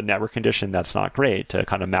there is a network condition that's not great, to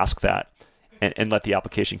kind of mask that and let the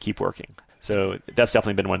application keep working. So that's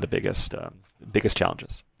definitely been one of the biggest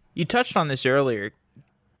challenges. You touched on this earlier,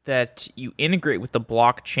 that you integrate with the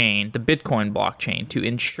blockchain, the Bitcoin blockchain, to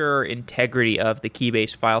ensure integrity of the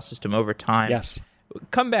Keybase file system over time. Yes.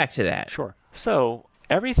 Come back to that. Sure. So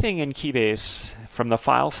everything in Keybase, from the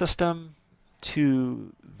file system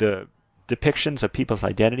to the depictions of people's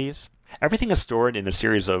identities, everything is stored in a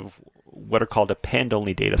series of what are called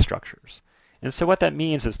append-only data structures. And so what that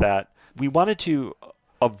means is that we wanted to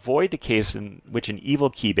avoid the case in which an evil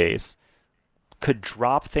Keybase could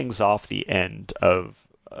drop things off the end of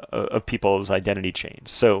people's identity chains.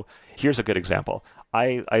 So here's a good example.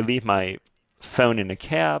 I leave my phone in a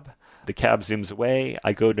cab. The cab zooms away.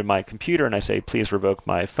 I go to my computer and I say, please revoke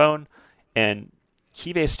my phone. And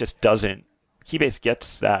Keybase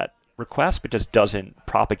gets that request, but just doesn't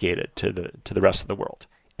propagate it to the rest of the world.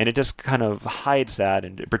 And it just kind of hides that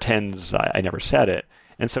and it pretends I never said it.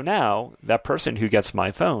 And so now that person who gets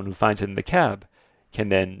my phone, who finds it in the cab, can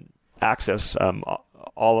then access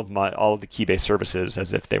all of the Keybase services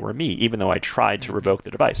as if they were me, even though I tried to revoke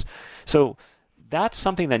the device. So that's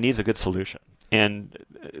something that needs a good solution. And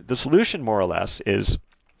the solution, more or less, is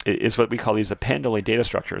what we call these append-only data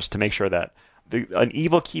structures, to make sure that an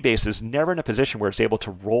evil Keybase is never in a position where it's able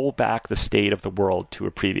to roll back the state of the world to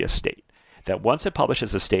a previous state. That once it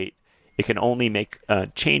publishes a state, it can only make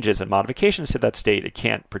changes and modifications to that state. It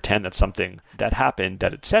can't pretend that something that happened,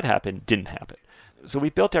 that it said happened, didn't happen. So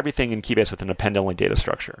we built everything in Keybase with an append-only data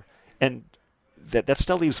structure. And that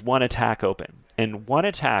still leaves one attack open. And one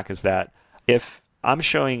attack is that if I'm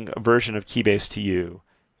showing a version of Keybase to you,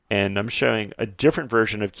 and I'm showing a different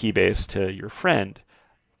version of Keybase to your friend,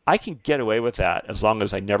 I can get away with that as long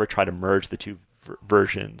as I never try to merge the two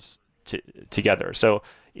versions together. So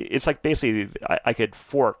it's like basically I could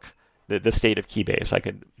fork the state of Keybase. I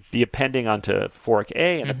could be appending onto fork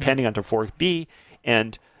A and appending onto fork B,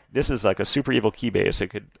 and this is like a super evil Keybase. It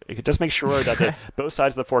could just make sure that both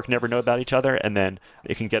sides of the fork never know about each other, and then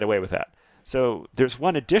it can get away with that. So there's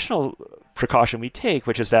one additional precaution we take,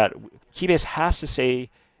 which is that Keybase has to say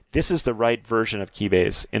this is the right version of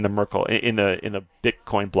Keybase in the Merkle in the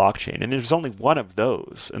Bitcoin blockchain, and there's only one of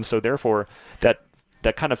those, and so therefore that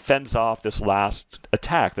kind of fends off this last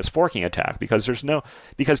attack, this forking attack, because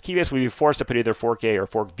Keybase would be forced to put either fork A or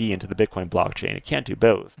fork B into the Bitcoin blockchain. It can't do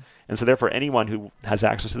both. And so therefore anyone who has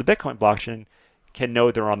access to the Bitcoin blockchain can know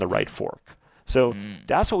they're on the right fork. So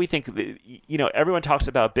that's what we think. Everyone talks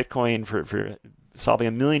about Bitcoin for solving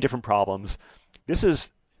a million different problems. This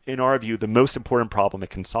is, in our view, the most important problem it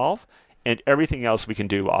can solve, and everything else we can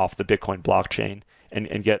do off the Bitcoin blockchain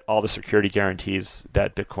and get all the security guarantees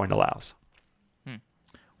that Bitcoin allows.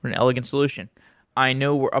 What an elegant solution. I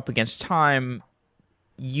know we're up against time.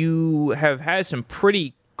 You have had some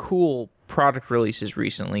pretty cool product releases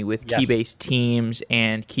recently with Yes. Keybase Teams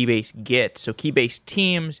and Keybase Git. So Keybase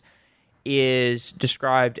Teams is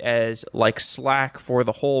described as like Slack for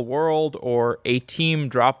the whole world, or a team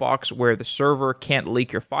Dropbox where the server can't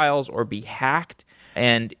leak your files or be hacked.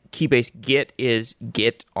 And Keybase Git is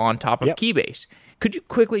Git on top of Yep. Keybase. Could you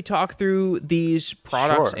quickly talk through these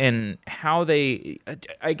products Sure. and how they,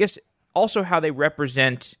 I guess, also how they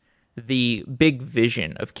represent the big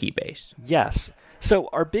vision of Keybase? Yes. So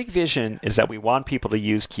our big vision is that we want people to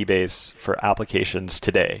use Keybase for applications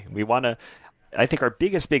today. I think our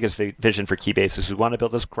biggest vision for Keybase is we want to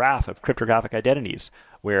build this graph of cryptographic identities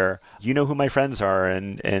where you know who my friends are,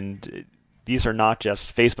 and these are not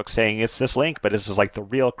just Facebook saying it's this link, but this is like the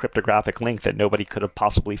real cryptographic link that nobody could have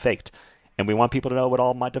possibly faked. And we want people to know what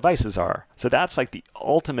all my devices are. So that's like the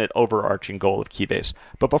ultimate overarching goal of Keybase.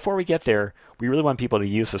 But before we get there, we really want people to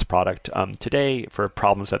use this product today for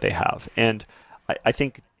problems that they have. And I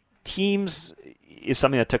think Teams is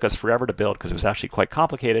something that took us forever to build because it was actually quite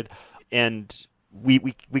complicated. And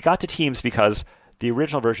we got to Teams because the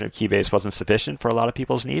original version of Keybase wasn't sufficient for a lot of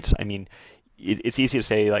people's needs. I mean, it's easy to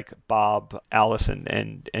say like Bob, Alice,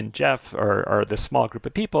 and Jeff are this small group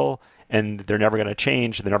of people, and they're never going to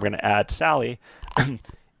change, and they're never going to add Sally.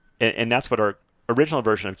 and that's what our original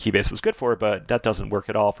version of Keybase was good for, but that doesn't work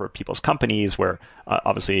at all for people's companies where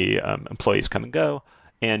obviously employees come and go.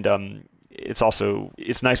 And it's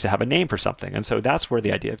nice to have a name for something. And so that's where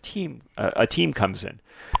the idea of a team comes in.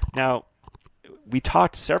 Now, we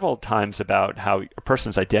talked several times about how a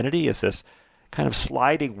person's identity is this kind of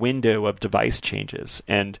sliding window of device changes.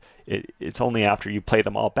 And it's only after you play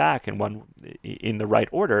them all back in the right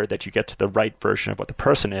order that you get to the right version of what the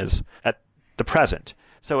person is at the present.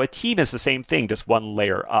 So a team is the same thing, just one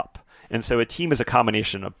layer up. And so a team is a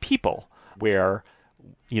combination of people where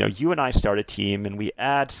you and I start a team and we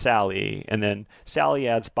add Sally, and then Sally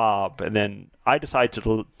adds Bob, and then I decide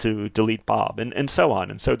to delete Bob, and so on.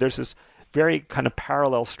 And so there's this very kind of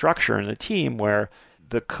parallel structure in the team where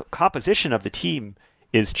the composition of the team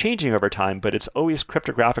is changing over time, but it's always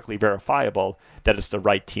cryptographically verifiable that it's the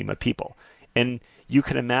right team of people. And you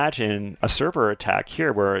can imagine a server attack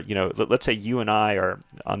here where, let's say you and I are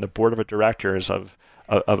on the board of directors of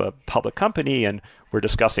a public company, and we're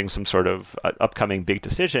discussing some sort of upcoming big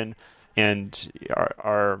decision, and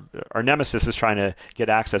our nemesis is trying to get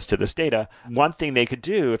access to this data. One thing they could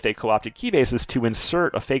do if they co-opted Keybase is to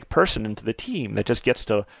insert a fake person into the team that just gets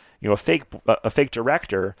to, a fake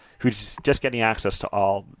director who's just getting access to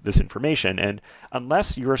all this information. And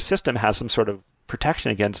unless your system has some sort of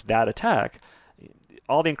protection against that attack,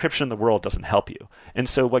 all the encryption in the world doesn't help you. And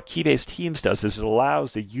so what Keybase Teams does is it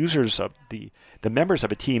allows the users of the members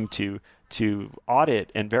of a team to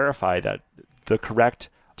audit and verify that the correct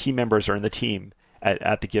team members are in the team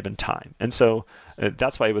at the given time. And so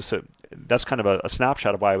that's why that's kind of a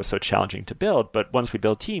snapshot of why it was so challenging to build. But once we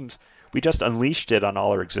build Teams, we just unleashed it on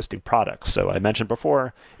all our existing products. So I mentioned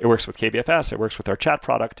before, it works with KBFS, it works with our chat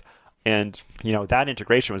product. And that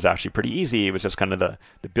integration was actually pretty easy. It was just kind of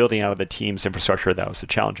the building out of the Teams infrastructure that was the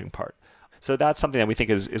challenging part. So that's something that we think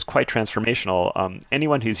is quite transformational.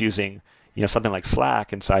 Anyone who's using something like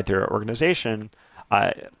Slack inside their organization,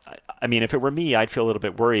 I mean, if it were me, I'd feel a little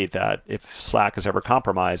bit worried that if Slack is ever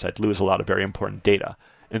compromised, I'd lose a lot of very important data.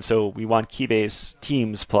 And so we want Keybase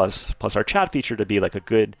Teams plus our chat feature to be like a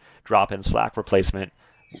good drop-in Slack replacement,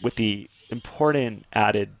 with the important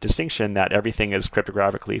added distinction that everything is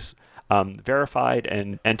cryptographically verified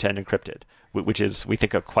and end-to-end encrypted, which is, we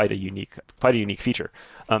think, quite a unique feature.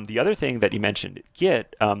 The other thing that you mentioned,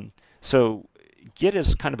 Git. So Git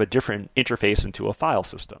is kind of a different interface into a file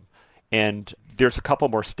system, and there's a couple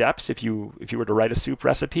more steps. If you were to write a soup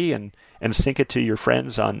recipe and sync it to your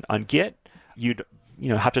friends on Git, you'd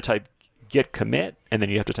have to type git commit, and then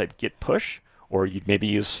you have to type git push, or you'd maybe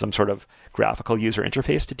use some sort of graphical user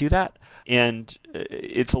interface to do that. And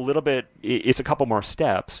it's a couple more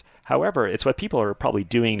steps. However, it's what people are probably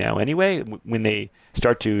doing now anyway when they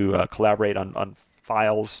start to collaborate on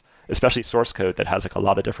files, especially source code that has like a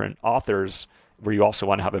lot of different authors, where you also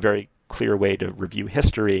want to have a very clear way to review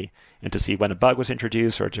history and to see when a bug was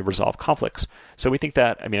introduced or to resolve conflicts. So we think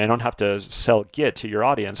that, I don't have to sell Git to your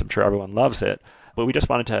audience. I'm sure everyone loves it. But we just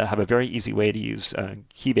wanted to have a very easy way to use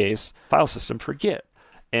Keybase file system for Git.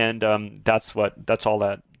 And that's all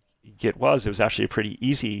that Git was. It was actually a pretty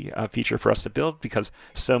easy feature for us to build because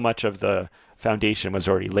so much of the foundation was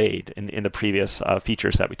already laid in the previous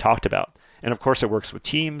features that we talked about. And of course, it works with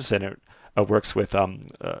Teams, and it works with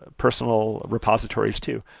personal repositories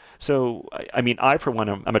too. So, I mean, I, for one,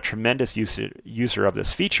 I'm a tremendous user of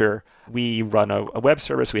this feature. We run a web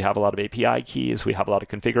service. We have a lot of API keys. We have a lot of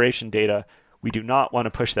configuration data. We do not want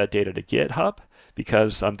to push that data to GitHub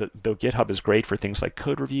because though GitHub is great for things like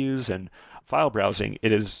code reviews and file browsing,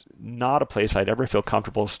 it is not a place I'd ever feel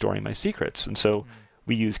comfortable storing my secrets. And so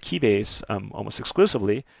we use Keybase almost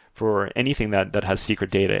exclusively for anything that has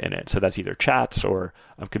secret data in it. So that's either chats or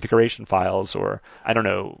configuration files or, I don't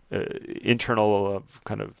know, internal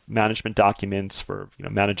kind of management documents for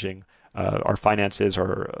managing our finances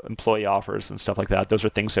or employee offers and stuff like that. Those are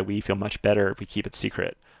things that we feel much better if we keep it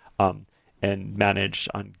secret and manage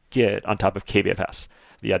on Git on top of KBFS.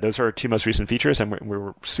 Yeah, those are our two most recent features, and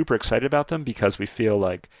we're super excited about them because we feel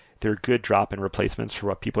like they're good drop-in replacements for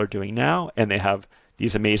what people are doing now, and they have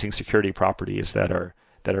these amazing security properties that are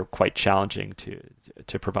quite challenging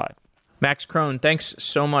to provide. Max Krohn, thanks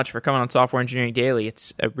so much for coming on Software Engineering Daily.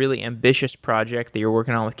 It's a really ambitious project that you're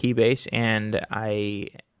working on with Keybase, and I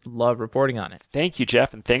love reporting on it. Thank you,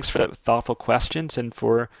 Jeff, and thanks for the thoughtful questions and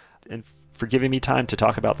for giving me time to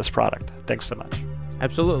talk about this product. Thanks so much.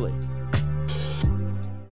 Absolutely.